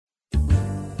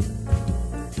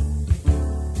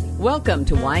Welcome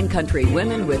to Wine Country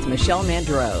Women with Michelle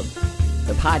Mandreau,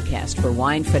 the podcast for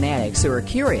wine fanatics who are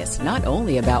curious not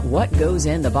only about what goes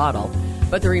in the bottle,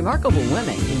 but the remarkable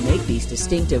women who make these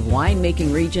distinctive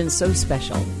winemaking regions so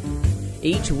special.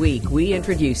 Each week, we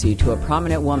introduce you to a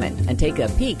prominent woman and take a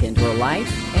peek into her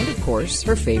life and, of course,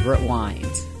 her favorite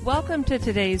wines. Welcome to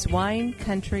today's Wine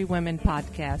Country Women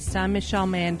podcast. I'm Michelle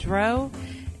Mandreau,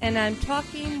 and I'm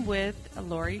talking with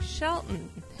Lori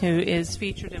Shelton, who is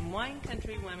featured in Wine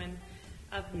Country Women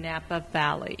of Napa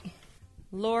Valley.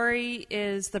 Lori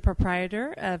is the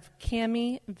proprietor of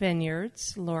Cami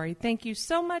Vineyards. Lori, thank you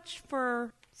so much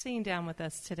for sitting down with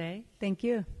us today. Thank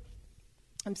you.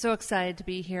 I'm so excited to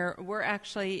be here. We're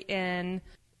actually in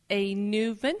a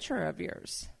new venture of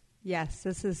yours. Yes,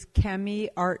 this is Cami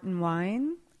Art and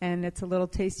Wine, and it's a little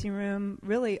tasting room,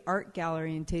 really art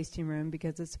gallery and tasting room,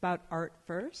 because it's about art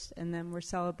first, and then we're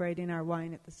celebrating our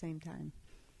wine at the same time.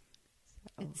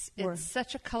 So it's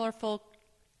such a colorful,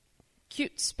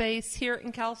 cute space here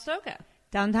in Calistoga.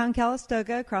 Downtown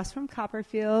Calistoga, across from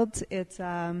Copperfield. It's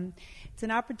an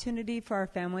opportunity for our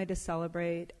family to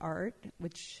celebrate art,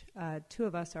 which two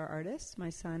of us are artists, my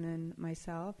son and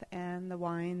myself, and the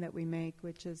wine that we make,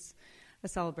 which is a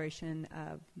celebration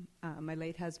of my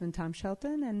late husband, Tom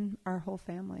Shelton, and our whole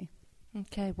family.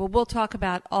 Okay, well, we'll talk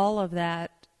about all of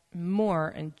that more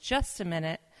in just a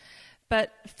minute.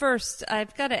 But first,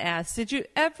 I've got to ask, did you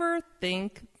ever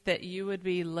think that you would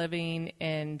be living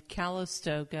in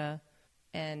Calistoga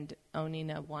and owning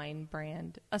a wine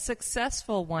brand, a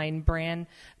successful wine brand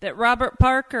that Robert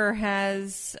Parker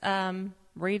has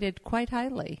rated quite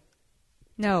highly?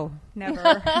 No,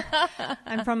 never.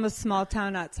 I'm from a small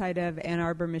town outside of Ann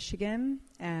Arbor, Michigan,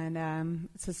 and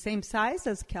it's the same size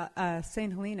as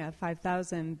St. Helena,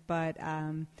 5,000, but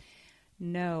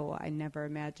no, I never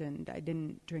imagined. I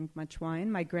didn't drink much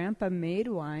wine. My grandpa made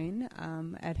wine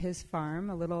at his farm.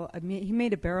 He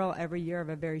made a barrel every year of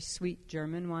a very sweet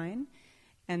German wine.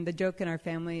 And the joke in our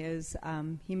family is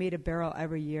he made a barrel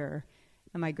every year.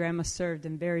 And my grandma served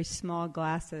in very small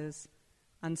glasses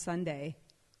on Sunday.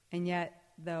 And yet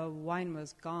the wine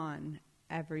was gone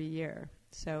every year.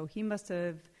 So he must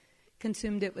have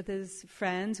consumed it with his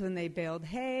friends when they baled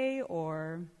hay,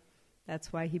 or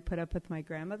that's why he put up with my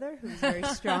grandmother, who was very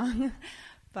strong.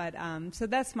 But so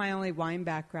that's my only wine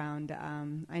background.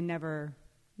 I never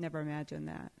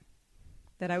imagined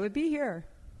that I would be here.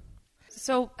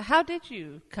 So how did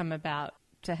you come about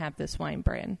to have this wine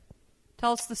brand?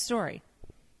 Tell us the story.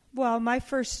 Well, my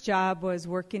first job was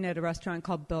working at a restaurant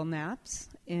called Bill Knapp's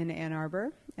in Ann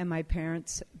Arbor, and my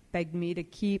parents begged me to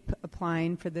keep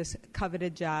applying for this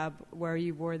coveted job where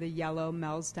you wore the yellow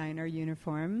Mel's Diner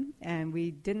uniform, and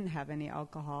we didn't have any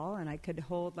alcohol, and I could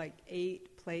hold like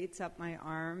 8 plates up my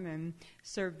arm and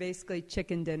serve basically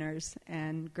chicken dinners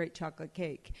and great chocolate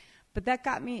cake. But that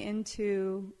got me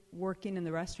into working in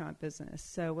the restaurant business.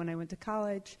 So when I went to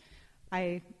college,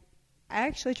 I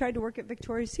actually tried to work at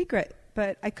Victoria's Secret,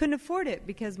 but I couldn't afford it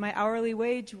because my hourly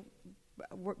wage,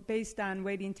 based on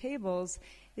waiting tables,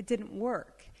 it didn't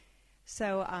work.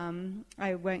 So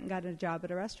I went and got a job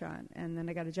at a restaurant, and then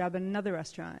I got a job at another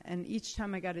restaurant. And each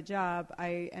time I got a job,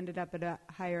 I ended up at a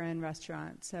higher-end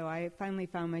restaurant. So I finally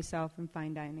found myself in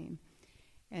fine dining.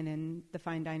 And in the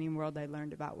fine dining world, I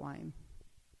learned about wine.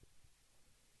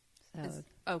 So.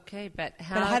 Okay, but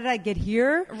how did I get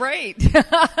here? Right.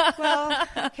 Well,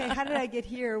 okay, how did I get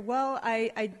here? Well,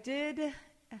 I did,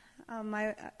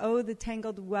 I owe the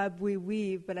tangled web we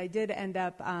weave, but I did end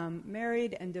up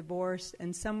married and divorced,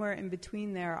 and somewhere in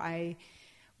between there, I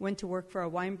went to work for a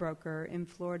wine broker in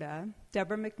Florida,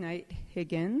 Deborah McKnight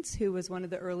Higgins, who was one of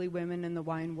the early women in the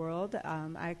wine world.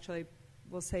 I actually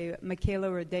will say Michaela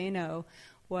Rodeno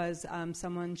was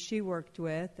someone she worked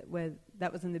with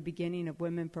that was in the beginning of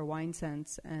Women for Wine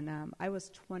Sense, and I was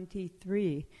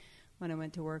 23 when I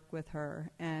went to work with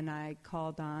her, and I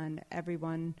called on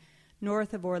everyone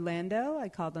north of Orlando. I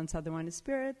called on Southern Wine and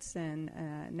Spirits and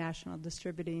National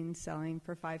Distributing, selling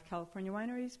for 5 California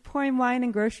wineries, pouring wine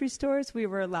in grocery stores. We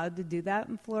were allowed to do that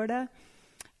in Florida.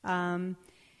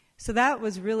 So that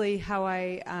was really how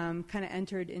I kind of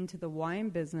entered into the wine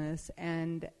business.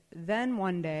 And then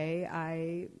one day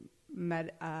I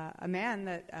met a man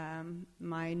that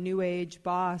my new age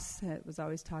boss was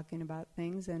always talking about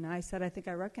things. And I said, I think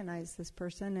I recognize this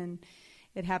person. And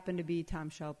it happened to be Tom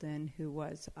Shelton, who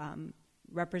was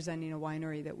representing a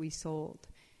winery that we sold.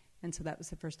 And so that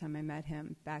was the first time I met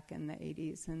him back in the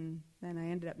 80s. And then I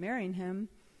ended up marrying him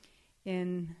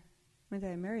when did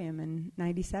I marry him? In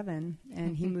 97.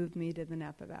 And he moved me to the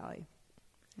Napa Valley.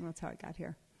 And that's how I got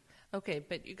here. Okay,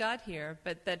 but you got here.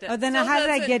 But that. Oh, then how did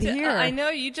I get here? I know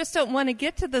you just don't want to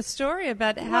get to the story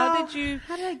about how did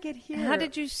I get here? How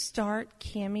did you start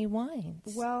Cami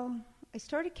Wines? Well, I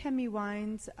started Cami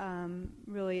Wines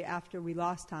really after we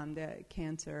lost Tom to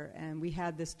cancer, and we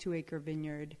had this 2-acre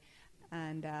vineyard,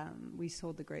 and we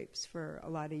sold the grapes for a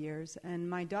lot of years. And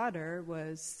my daughter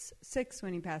was 6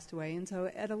 when he passed away, and so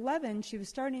at 11, she was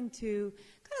starting to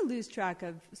kind of lose track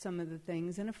of some of the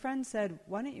things. And a friend said,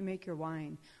 "Why don't you make your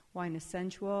wine? Wine is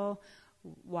sensual.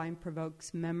 Wine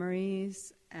provokes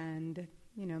memories, and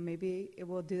maybe it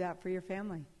will do that for your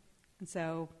family." And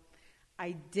so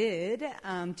I did.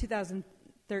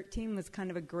 2013 was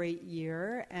kind of a great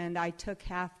year, and I took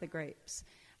half the grapes.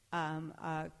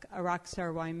 A rock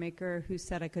star winemaker who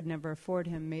said I could never afford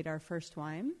him made our first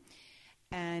wine,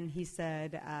 and he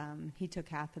said he took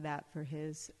half of that for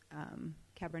his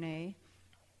Cabernet,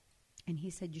 and he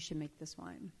said, "You should make this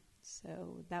wine."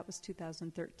 So that was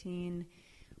 2013.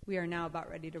 We are now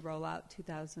about ready to roll out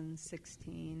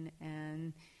 2016,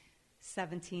 and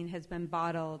 17 has been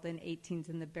bottled, and 18's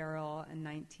in the barrel, and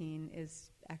 19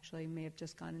 is actually may have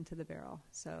just gone into the barrel.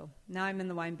 So now I'm in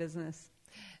the wine business.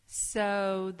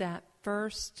 So that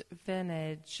first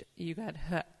vintage, you got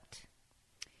hooked.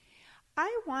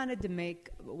 I wanted to make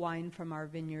wine from our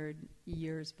vineyard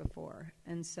years before,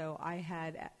 and so I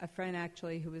had a friend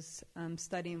actually who was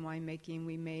studying winemaking.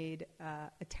 We made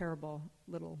a terrible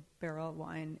little barrel of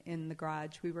wine in the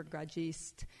garage. We were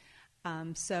garageist.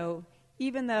 So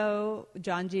even though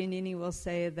John Giannini will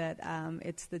say that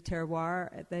it's the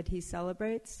terroir that he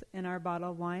celebrates in our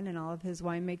bottle of wine and all of his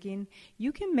winemaking,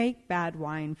 you can make bad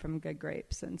wine from good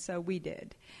grapes, and so we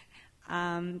did.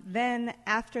 Then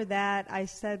after that, I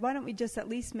said, why don't we just at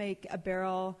least make a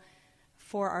barrel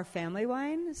for our family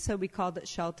wine? So we called it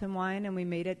Shelton Wine, and we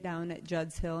made it down at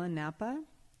Judd's Hill in Napa.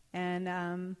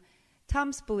 And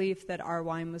Tom's belief that our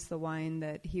wine was the wine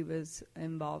that he was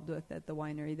involved with at the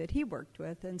winery that he worked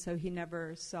with, and so he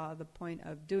never saw the point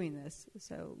of doing this.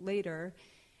 So later,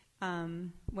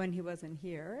 when he wasn't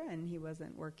here and he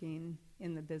wasn't working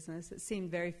in the business, it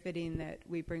seemed very fitting that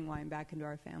we bring wine back into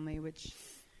our family, which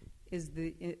is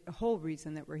the whole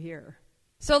reason that we're here.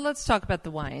 So let's talk about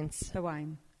the wines. The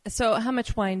wine. So how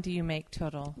much wine do you make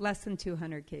total? Less than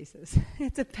 200 cases.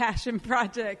 It's a passion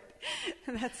project.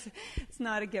 It's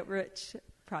not a get-rich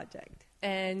project.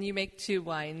 And you make 2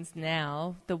 wines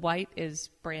now. The white is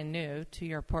brand new to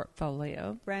your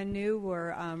portfolio. Brand new.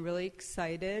 We're really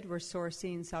excited. We're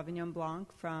sourcing Sauvignon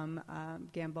Blanc from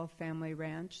Gamble Family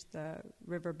Ranch, the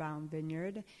Riverbound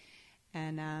Vineyard.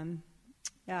 And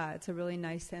yeah, it's a really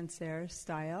nice Sancerre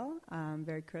style,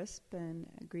 very crisp, and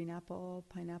green apple,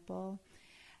 pineapple.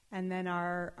 And then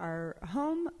our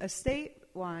home estate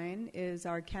wine is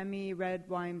our Cami Red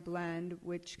Wine Blend,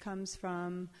 which comes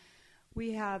from,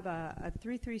 we have a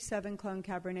 337 Clone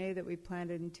Cabernet that we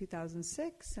planted in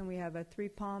 2006, and we have a Three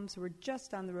Palms. We're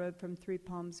just on the road from Three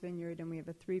Palms Vineyard, and we have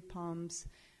a Three Palms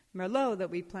Merlot that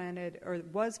we planted, or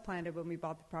was planted when we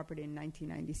bought the property in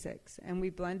 1996. And we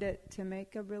blend it to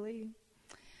make a really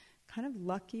kind of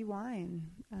lucky wine.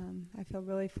 I feel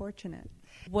really fortunate.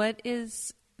 What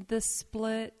is the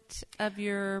split of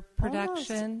your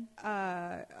production?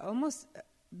 Almost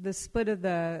the split of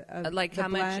the like the how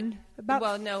blend.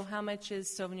 much? How much is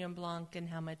Sauvignon Blanc and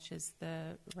how much is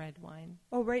the red wine?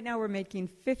 Oh, right now we're making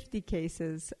 50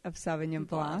 cases of Sauvignon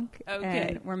Blanc.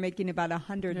 Okay. And we're making about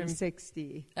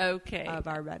 160 of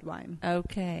our red wine.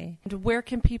 Okay. And where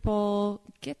can people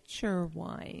get your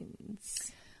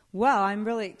wines? Well, I'm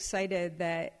really excited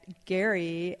that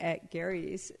Gary at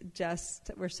Gary's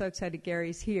we're so excited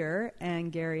Gary's here, and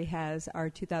Gary has our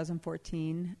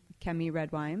 2014 Cami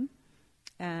Red Wine.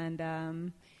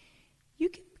 And you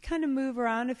can kind of move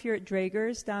around if you're at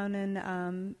Draeger's down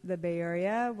in the Bay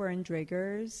Area. We're in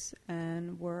Draeger's,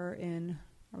 and are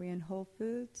we in Whole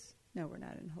Foods? No, we're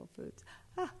not in Whole Foods.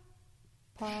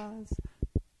 Pause.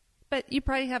 But you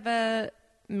probably have a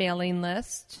mailing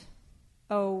list.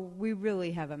 Oh, we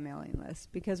really have a mailing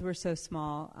list because we're so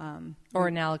small. Or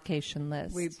an allocation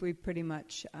list. We pretty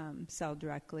much sell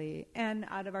directly. And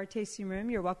out of our tasting room,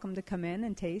 you're welcome to come in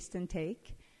and taste and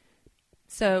take.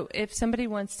 So if somebody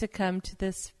wants to come to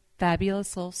this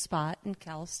fabulous little spot in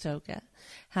Calistoga,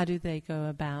 how do they go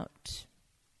about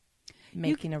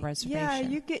making a reservation?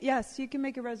 Yeah, you can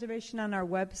make a reservation on our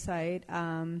website.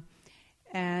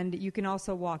 And you can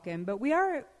also walk in. But we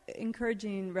are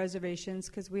encouraging reservations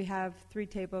because we have 3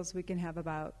 tables. We can have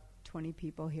about 20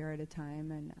 people here at a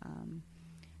time. And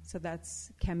so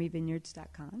that's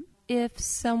camivineyards.com. If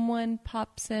someone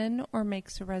pops in or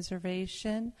makes a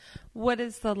reservation, what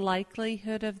is the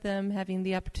likelihood of them having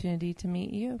the opportunity to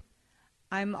meet you?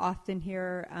 I'm often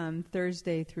here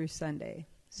Thursday through Sunday.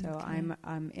 So Okay.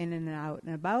 I'm in and out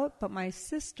and about. But my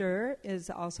sister is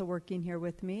also working here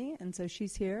with me, and so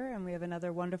she's here. And we have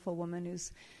another wonderful woman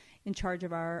who's in charge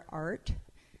of our art.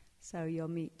 So you'll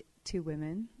meet two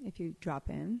women if you drop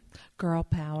in. Girl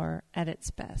power at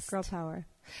its best. Girl power.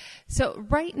 So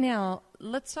right now,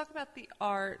 let's talk about the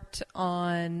art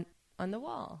on the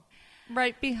wall.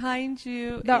 Right behind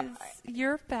you is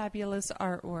your fabulous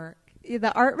artwork.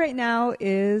 The art right now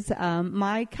is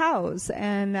my cows,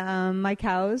 and my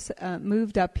cows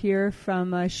moved up here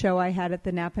from a show I had at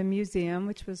the Napa Museum,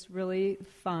 which was really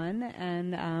fun,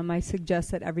 and I suggest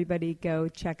that everybody go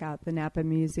check out the Napa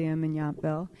Museum in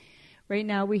Yountville. Right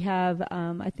now we have,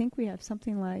 I think we have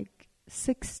something like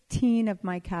 16 of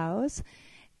my cows,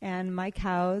 and my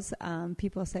cows,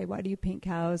 people say, why do you paint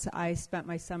cows? I spent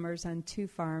my summers on 2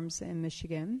 farms in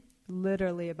Michigan,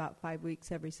 literally about 5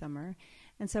 weeks every summer.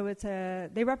 And so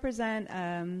they represent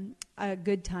a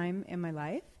good time in my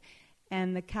life.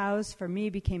 And the cows, for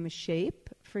me, became a shape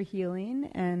for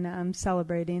healing and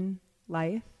celebrating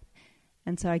life.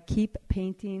 And so I keep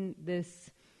painting this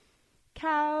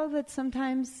cow that's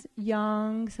sometimes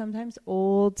young, sometimes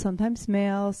old, sometimes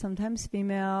male, sometimes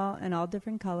female, and all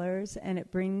different colors. And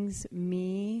it brings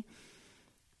me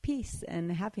peace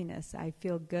and happiness. I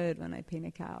feel good when I paint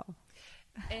a cow.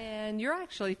 And you're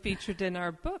actually featured in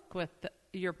our book with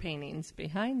your paintings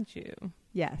behind you.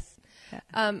 Yes.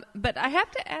 Yeah. But I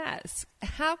have to ask,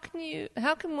 how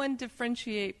can one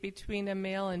differentiate between a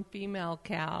male and female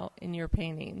cow in your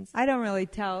paintings? I don't really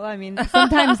tell. I mean,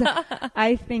 sometimes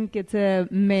I think it's a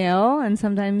male, and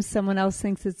sometimes someone else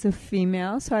thinks it's a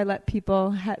female. So I let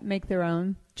people make their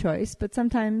own choice. But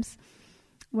sometimes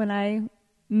when I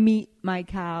meet my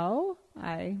cow,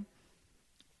 I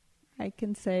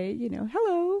can say,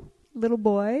 hello, little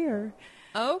boy, or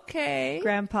okay,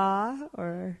 grandpa,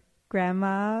 or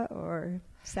grandma, or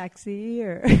sexy,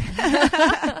 or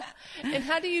And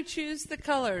how do you choose the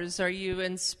colors? Are you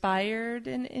inspired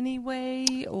in any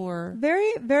way, or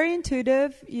very, very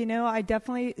intuitive? I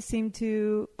definitely seem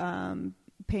to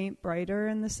paint brighter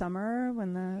in the summer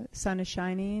when the sun is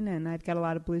shining and I've got a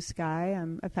lot of blue sky.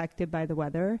 I'm affected by the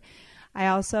weather. I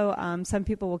also, some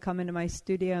people will come into my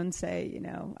studio and say,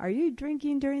 are you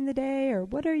drinking during the day, or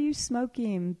what are you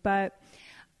smoking? But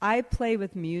I play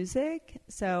with music,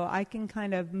 so I can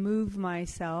kind of move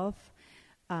myself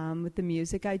with the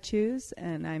music I choose,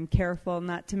 and I'm careful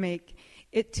not to make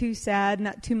it too sad,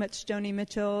 not too much Joni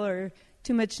Mitchell or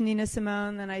too much Nina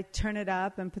Simone. Then I turn it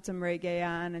up and put some reggae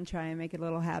on and try and make it a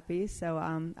little happy. So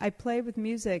I play with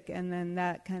music, and then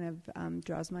that kind of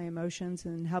draws my emotions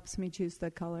and helps me choose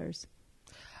the colors.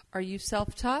 are you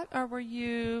self-taught, or were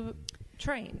you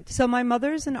trained? So my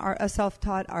mother's a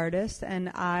self-taught artist,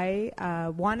 and I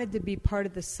wanted to be part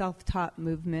of the self-taught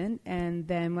movement. And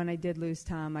then when I did lose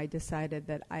Tom, I decided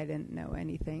that I didn't know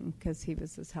anything because he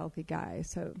was this healthy guy.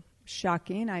 So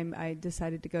shocking, I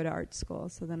decided to go to art school.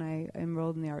 So then I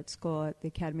enrolled in the art school at the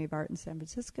Academy of Art in San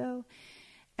Francisco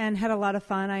and had a lot of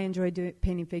fun. I enjoyed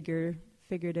painting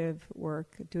figurative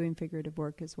work, doing figurative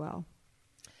work as well.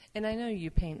 And I know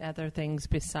you paint other things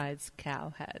besides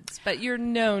cow heads, but you're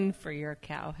known for your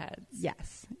cow heads.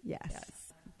 Yes.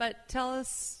 But tell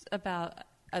us about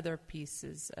other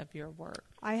pieces of your work.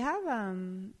 I have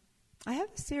a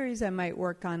series I might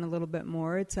work on a little bit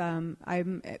more. It's I'm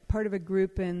part of a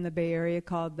group in the Bay Area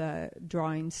called the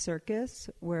Drawing Circus,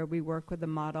 where we work with a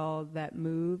model that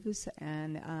moves,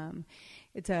 and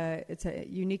it's a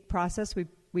unique process.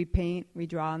 We paint, we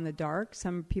draw in the dark.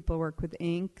 Some people work with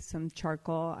ink, some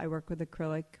charcoal. I work with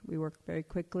acrylic. We work very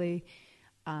quickly.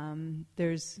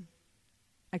 There's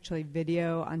actually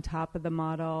video on top of the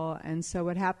model. And so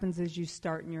what happens is you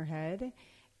start in your head,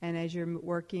 and as you're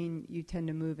working, you tend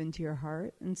to move into your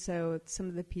heart. And so some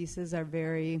of the pieces are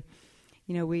very,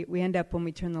 we end up when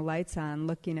we turn the lights on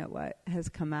looking at what has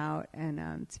come out, and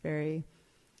it's very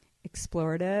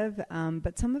explorative,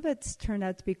 but some of it's turned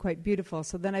out to be quite beautiful.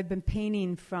 So then I've been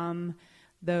painting from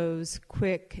those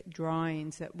quick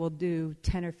drawings that we'll do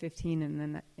 10 or 15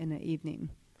 in an evening.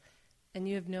 And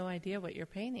you have no idea what you're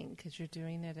painting because you're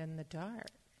doing it in the dark.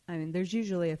 I mean, there's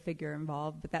usually a figure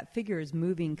involved, but that figure is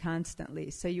moving constantly.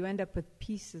 So you end up with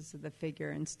pieces of the figure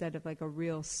instead of like a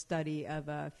real study of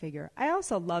a figure. I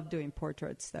also love doing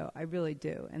portraits, though. I really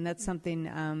do. And that's something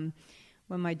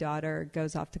when my daughter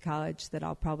goes off to college that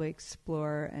I'll probably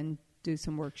explore and do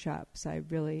some workshops. I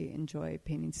really enjoy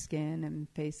painting skin and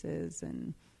faces,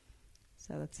 and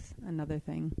so that's another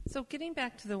thing. So getting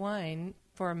back to the wine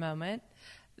for a moment,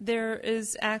 there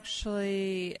is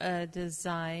actually a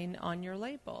design on your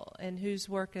label, and whose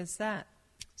work is that?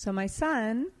 So my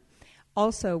son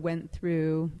also went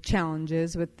through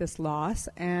challenges with this loss,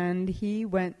 and he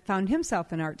found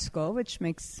himself in art school, which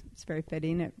it's very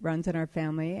fitting. It runs in our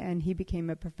family, and he became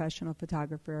a professional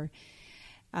photographer.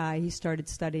 He started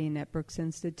studying at Brooks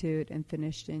Institute and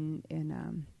finished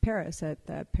in Paris at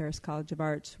the Paris College of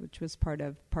Arts, which was part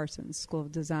of Parsons School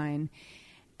of Design.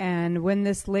 And when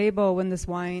this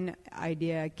wine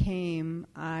idea came,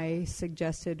 I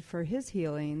suggested for his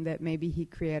healing that maybe he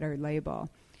create our label.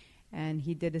 And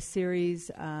he did a series.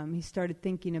 He started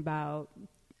thinking about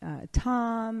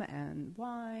Tom and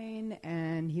wine,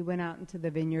 and he went out into the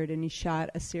vineyard and he shot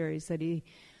a series that he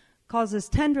calls his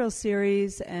Tendril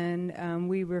series, and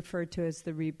we refer to as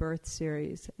the Rebirth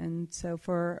series. And so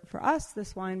for us,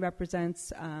 this wine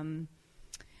represents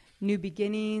new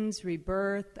beginnings,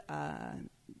 rebirth.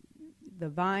 The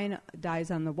vine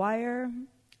dies on the wire,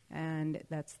 and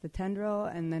that's the tendril,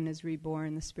 and then is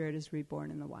reborn. The spirit is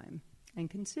reborn in the wine and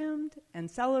consumed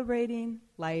and celebrating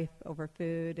life over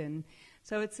food. And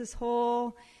so it's this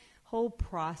whole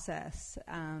process.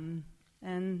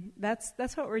 And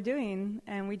that's what we're doing,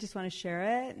 and we just want to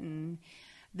share it. And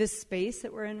this space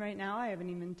that we're in right now, I haven't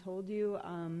even told you,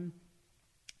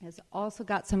 has also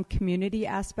got some community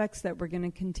aspects that we're going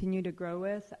to continue to grow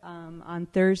with. On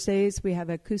Thursdays, we have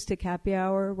acoustic happy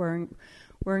hour.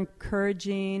 We're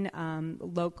encouraging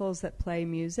locals that play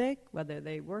music, whether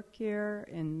they work here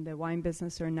in the wine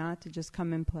business or not, to just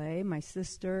come and play. My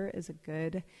sister is a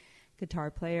good guitar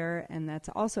player, and that's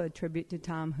also a tribute to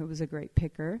Tom, who was a great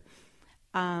picker.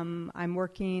 I'm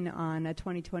working on a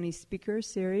 2020 speaker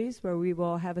series where we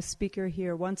will have a speaker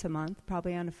here once a month,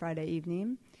 probably on a Friday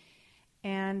evening.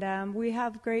 And we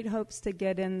have great hopes to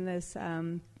get in this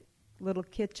little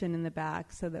kitchen in the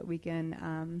back so that we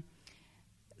can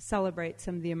celebrate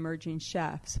some of the emerging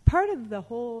chefs. Part of the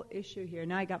whole issue here,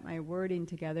 now I got my wording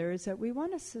together, is that we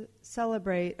want to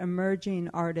celebrate emerging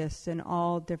artists in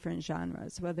all different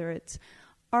genres, whether it's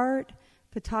art,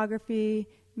 photography,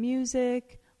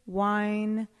 music,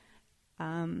 wine,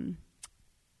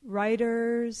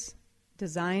 writers,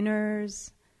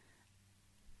 designers,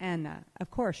 and,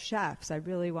 of course, chefs. I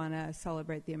really want to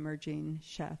celebrate the emerging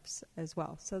chefs as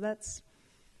well. So that's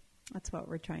what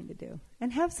we're trying to do.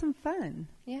 And have some fun.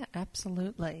 Yeah,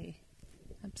 absolutely.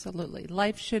 Absolutely.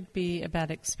 Life should be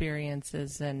about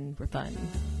experiences and fun.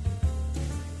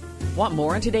 Want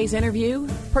more on today's interview?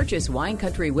 Purchase Wine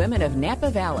Country Women of Napa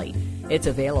Valley. It's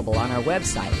available on our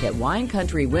website at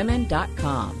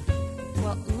winecountrywomen.com.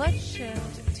 Well, let's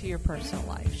shift to your personal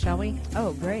life, shall we?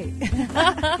 Oh, great.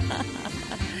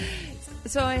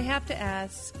 So I have to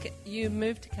ask, you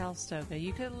moved to Calistoga.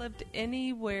 You could have lived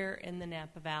anywhere in the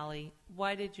Napa Valley.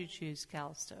 Why did you choose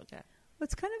Calistoga? Well,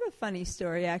 it's kind of a funny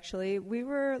story, actually. We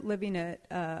were living at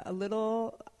a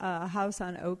little house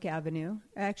on Oak Avenue,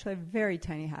 actually a very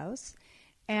tiny house.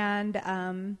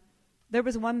 And there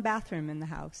was one bathroom in the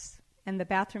house, and the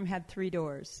bathroom had 3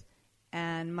 doors.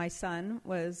 And my son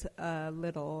was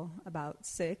little, about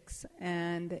 6,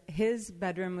 and his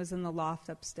bedroom was in the loft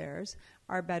upstairs.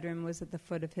 Our bedroom was at the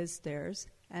foot of his stairs.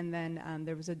 And then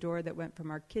there was a door that went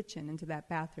from our kitchen into that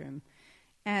bathroom.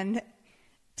 And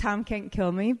Tom can't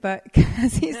kill me, but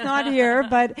because he's not here.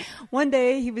 But one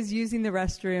day he was using the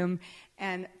restroom,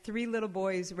 and 3 little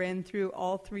boys ran through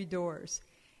all 3 doors.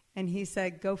 And he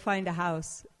said, "Go find a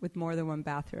house with more than one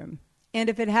bathroom. And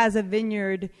if it has a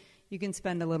vineyard, you can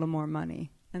spend a little more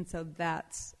money." And so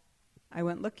I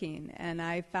went looking, and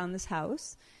I found this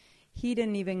house. He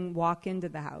didn't even walk into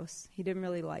the house. He didn't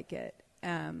really like it.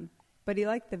 But he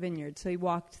liked the vineyard. So he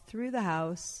walked through the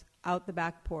house, out the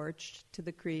back porch to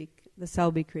the creek, the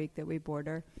Selby Creek that we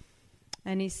border.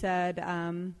 And he said,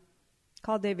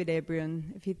 "Call David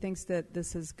Abreu. If he thinks that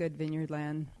this is good vineyard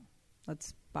land,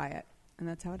 let's buy it." And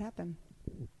that's how it happened.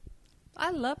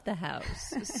 I love the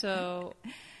house. So,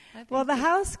 well, the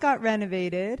house got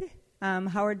renovated.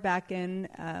 Howard Backen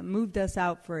moved us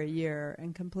out for a year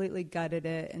and completely gutted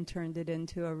it and turned it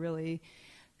into a really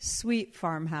sweet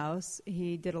farmhouse.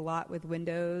 He did a lot with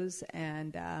windows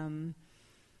and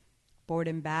board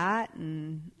and bat,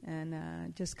 and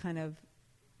just kind of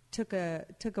took a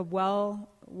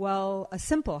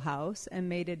simple house and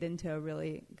made it into a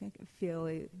really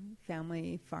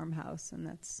family farmhouse, and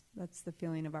that's the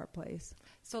feeling of our place.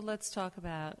 So let's talk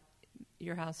about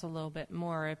your house a little bit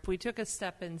more. If we took a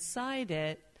step inside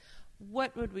it,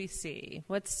 what would we see?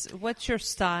 What's your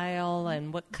style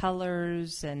and what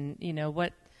colors and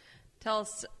what? Tell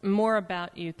us more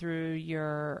about you through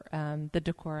your the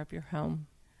decor of your home.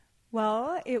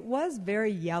 Well, it was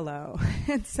very yellow,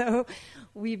 and so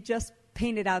we've just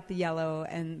painted out the yellow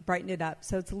and brightened it up.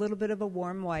 So it's a little bit of a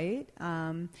warm white.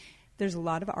 There's a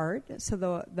lot of art. So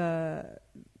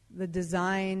the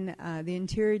design, the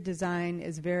interior design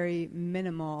is very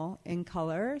minimal in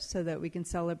color so that we can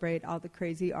celebrate all the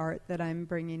crazy art that I'm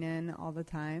bringing in all the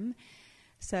time.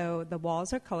 So the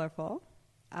walls are colorful.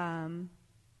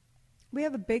 We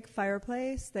have a big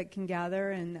fireplace that can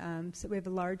gather, and so we have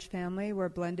a large family. We're a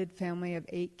blended family of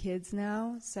 8 kids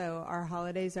now, so our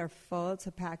holidays are full. It's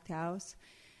a packed house.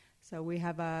 So we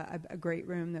have a great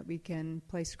room that we can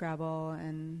play Scrabble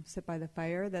and sit by the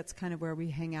fire. That's kind of where we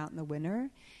hang out in the winter.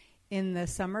 In the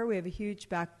summer, we have a huge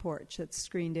back porch that's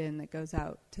screened in that goes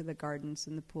out to the gardens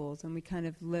and the pools, and we kind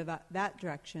of live out that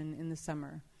direction in the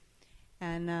summer.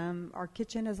 And our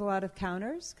kitchen has a lot of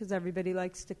counters because everybody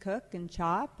likes to cook and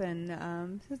chop,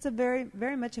 and it's a very,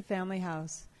 very much a family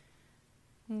house.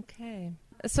 Okay.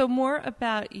 So more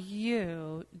about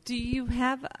you. Do you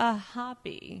have a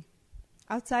hobby?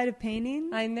 Outside of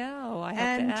painting? I know. I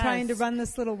have and to ask. Trying to run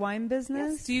this little wine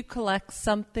business? Yes. Do you collect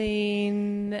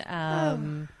something?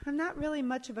 I'm not really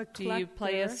much of a collector. Do you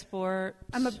play a sport?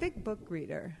 I'm a big book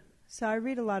reader, so I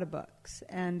read a lot of books.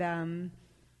 And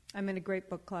I'm in a great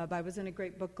book club. I was in a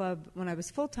great book club when I was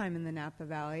full-time in the Napa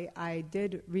Valley. I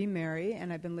did remarry,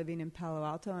 and I've been living in Palo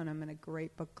Alto, and I'm in a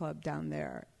great book club down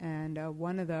there. And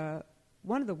one of the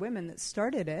women that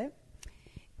started it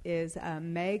is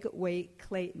Meg Waite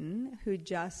Clayton, who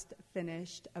just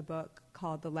finished a book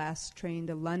called The Last Train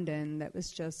to London that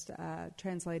was just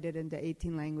translated into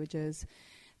 18 languages.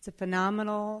 It's a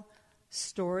phenomenal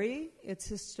story. It's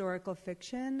historical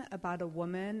fiction about a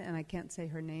woman, and I can't say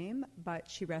her name, but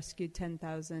she rescued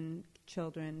 10,000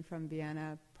 children from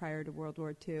Vienna prior to World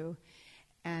War II.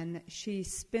 And she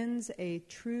spins a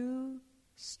true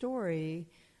story,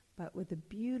 but with a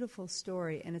beautiful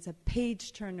story, and it's a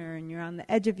page-turner, and you're on the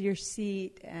edge of your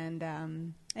seat.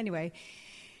 And anyway,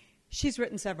 she's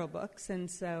written several books,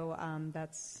 and so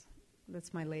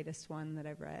that's my latest one that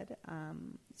I've read.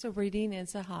 So reading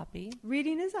is a hobby.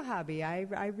 Reading is a hobby. I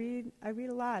read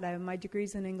a lot. My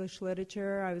degree's in English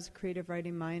literature. I was a creative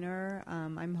writing minor.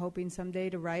 I'm hoping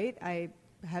someday to write. I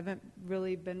haven't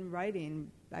really been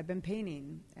writing. I've been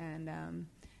painting, and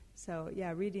so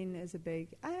yeah, reading is a big.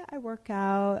 I work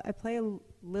out. I play a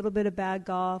little bit of bad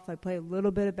golf. I play a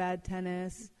little bit of bad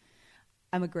tennis.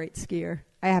 I'm a great skier.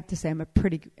 I have to say, I'm a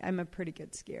pretty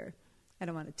good skier. I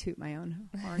don't want to toot my own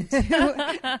horn, too.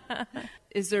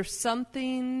 Is there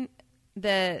something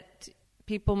that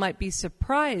people might be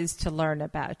surprised to learn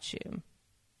about you?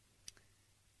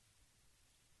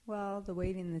 Well, the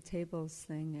waiting the tables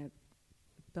thing at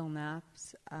Bill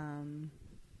Knapp's.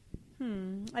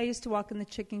 I used to walk in the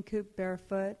chicken coop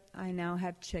barefoot. I now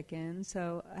have chicken.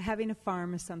 So having a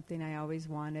farm is something I always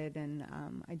wanted, and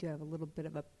I do have a little bit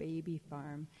of a baby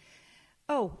farm.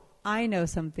 Oh, I know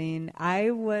something.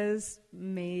 I was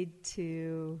made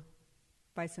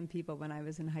by some people when I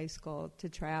was in high school to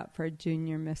try out for a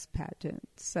junior Miss pageant.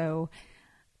 So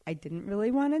I didn't really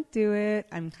want to do it.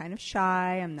 I'm kind of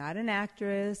shy. I'm not an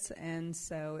actress. And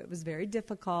so it was very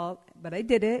difficult, but I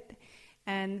did it.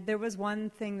 And there was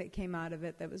one thing that came out of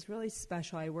it that was really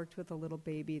special. I worked with a little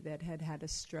baby that had a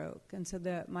stroke. And so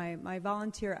my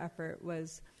volunteer effort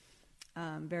was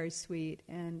very sweet.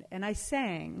 And I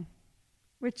sang,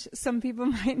 which some people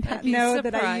might not know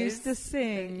that I used to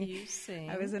sing. You sing.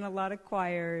 I was in a lot of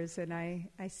choirs, and I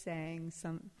sang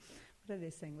some. What did I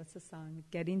sing? What's the song?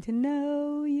 Getting to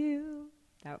Know You.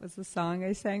 That was the song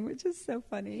I sang, which is so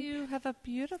funny. You have a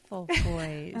beautiful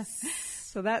voice.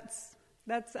 So that's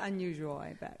unusual,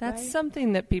 I bet. That's right?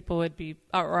 something that people would be,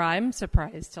 or I'm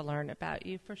surprised to learn about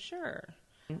you for sure.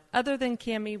 Other than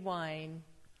Cami wine,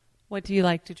 what do you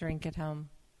like to drink at home?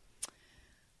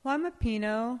 Well, I'm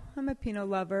a Pinot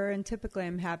lover, and typically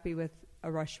I'm happy with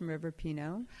a Russian River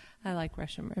Pinot. I like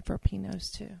Russian River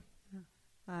Pinots too.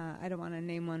 I don't want to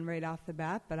name one right off the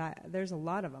bat, but there's a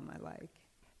lot of them I like.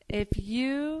 If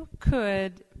you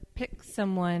could pick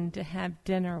someone to have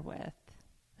dinner with,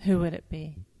 who would it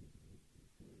be?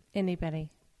 Anybody.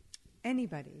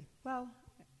 Well,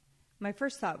 my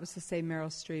first thought was to say Meryl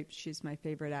Streep. She's my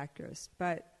favorite actress.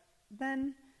 But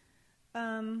then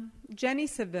Jenny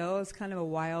Saville is kind of a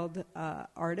wild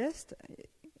artist.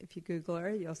 If you Google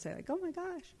her, you'll say, like, oh, my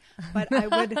gosh. But I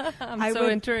would... I'm so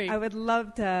intrigued. I would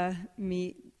love to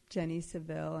meet Jenny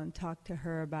Saville and talk to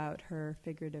her about her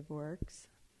figurative works.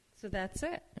 So that's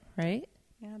it, right?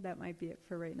 Yeah, that might be it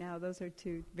for right now. Those are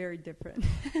two very different.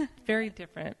 Very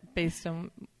different based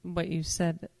on what you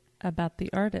said about the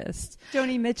artist.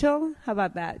 Joni Mitchell, how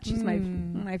about that? She's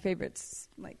my favorite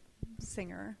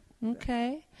singer.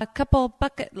 Okay. A couple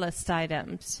bucket list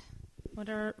items. What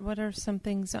are some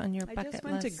things on your bucket list? I just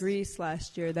went to Greece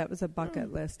last year. That was a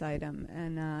bucket list item,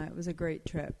 and it was a great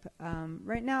trip.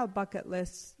 Right now, bucket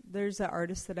list, there's an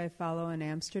artist that I follow in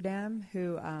Amsterdam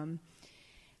who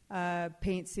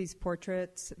paints these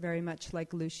portraits very much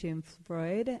like Lucian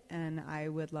Freud, and I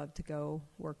would love to go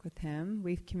work with him.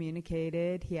 We've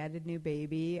communicated. He had a new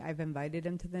baby. I've invited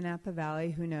him to the Napa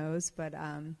Valley. Who knows? But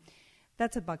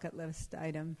that's a bucket list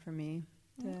item for me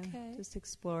to just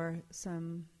explore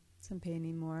some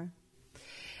painting more.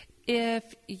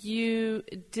 If you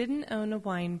didn't own a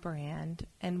wine brand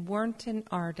and weren't an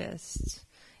artist,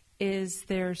 is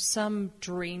there some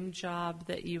dream job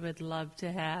that you would love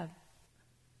to have?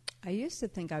 I used to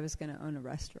think I was going to own a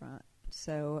restaurant.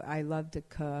 So I love to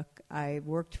cook. I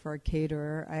worked for a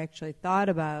caterer. I actually thought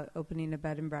about opening a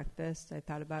bed and breakfast. I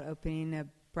thought about opening a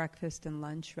breakfast and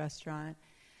lunch restaurant.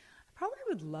 Probably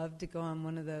would love to go on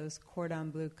one of those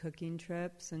cordon bleu cooking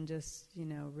trips and just,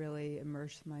 really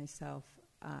immerse myself.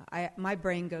 My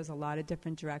brain goes a lot of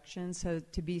different directions, so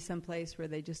to be someplace where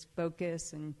they just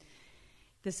focus and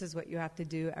this is what you have to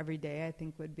do every day, I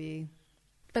think would be...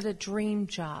 But a dream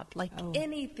job, like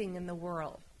anything in the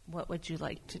world, what would you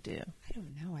like to do? I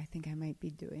don't know. I think I might be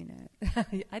doing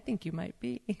it. I think you might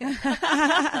be.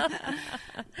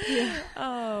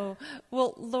 Oh,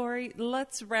 well, Lori,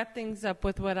 let's wrap things up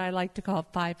with what I like to call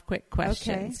 5 quick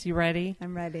questions. Okay. You ready?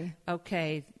 I'm ready.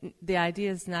 Okay. The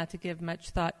idea is not to give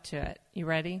much thought to it. You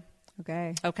ready?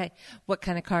 Okay. Okay. What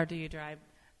kind of car do you drive?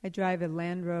 I drive a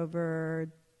Land Rover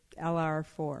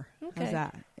LR4. Okay. How's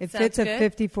that? It Sounds fits a good.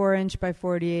 54-inch by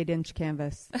 48-inch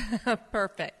canvas.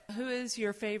 Perfect. Who is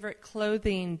your favorite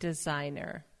clothing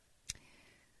designer?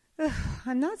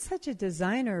 I'm not such a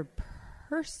designer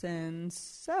person,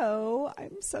 so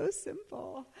I'm so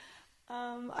simple.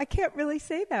 I can't really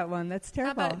say that one. That's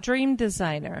terrible. How about dream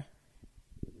designer?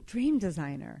 Dream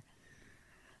designer.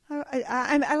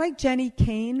 I like Jenny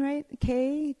Kane, right?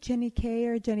 Jenny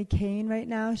Kane right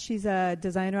now. She's a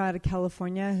designer out of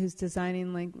California who's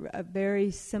designing like a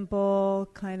very simple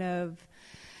kind of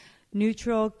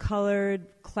neutral colored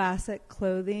classic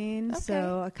clothing. Okay.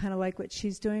 So I kind of like what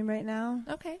she's doing right now.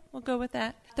 Okay, we'll go with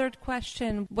that. Third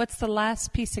question, what's the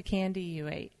last piece of candy you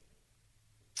ate?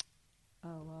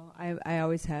 Oh, well, I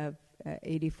always have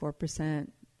 84%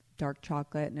 dark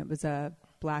chocolate, and it was a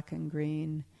black and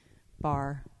green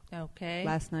bar. Okay.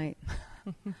 Last night.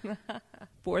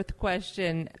 Fourth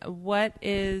question, what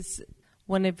is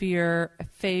one of your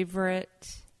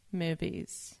favorite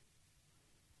movies?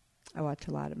 I watch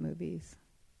a lot of movies.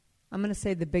 I'm going to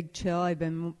say The Big Chill. I've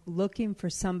been looking for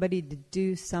somebody to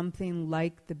do something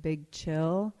like The Big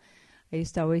Chill. I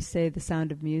used to always say The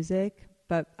Sound of Music,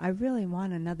 but I really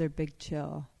want another Big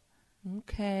Chill.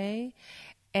 Okay.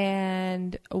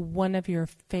 And one of your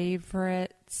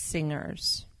favorite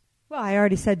singers? Well, I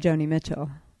already said Joni Mitchell.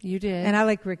 You did. And I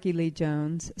like Ricky Lee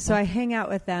Jones. So I hang out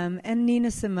with them. And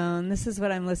Nina Simone. This is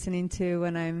what I'm listening to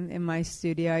when I'm in my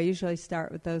studio. I usually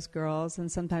start with those girls.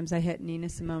 And sometimes I hit Nina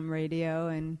Simone radio.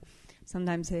 And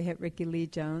sometimes I hit Ricky Lee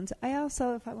Jones. I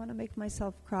also, if I want to make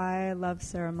myself cry, I love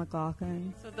Sarah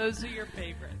McLachlan. So those are your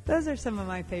favorites. Those are some of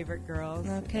my favorite girls.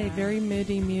 Okay, very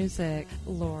moody music.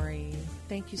 Lori,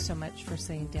 thank you so much for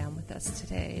sitting down with us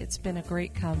today. It's been a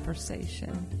great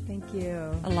conversation. Thank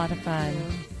you. A lot of fun.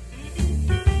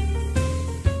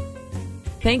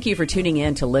 Thank you for tuning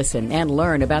in to listen and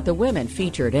learn about the women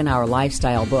featured in our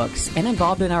lifestyle books and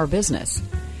involved in our business.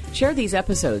 Share these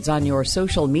episodes on your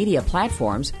social media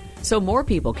platforms so more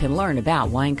people can learn about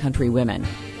Wine Country Women.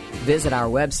 Visit our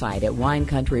website at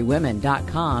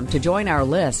winecountrywomen.com to join our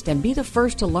list and be the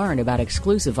first to learn about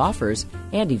exclusive offers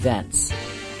and events.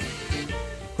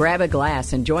 Grab a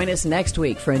glass and join us next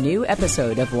week for a new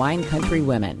episode of Wine Country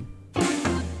Women.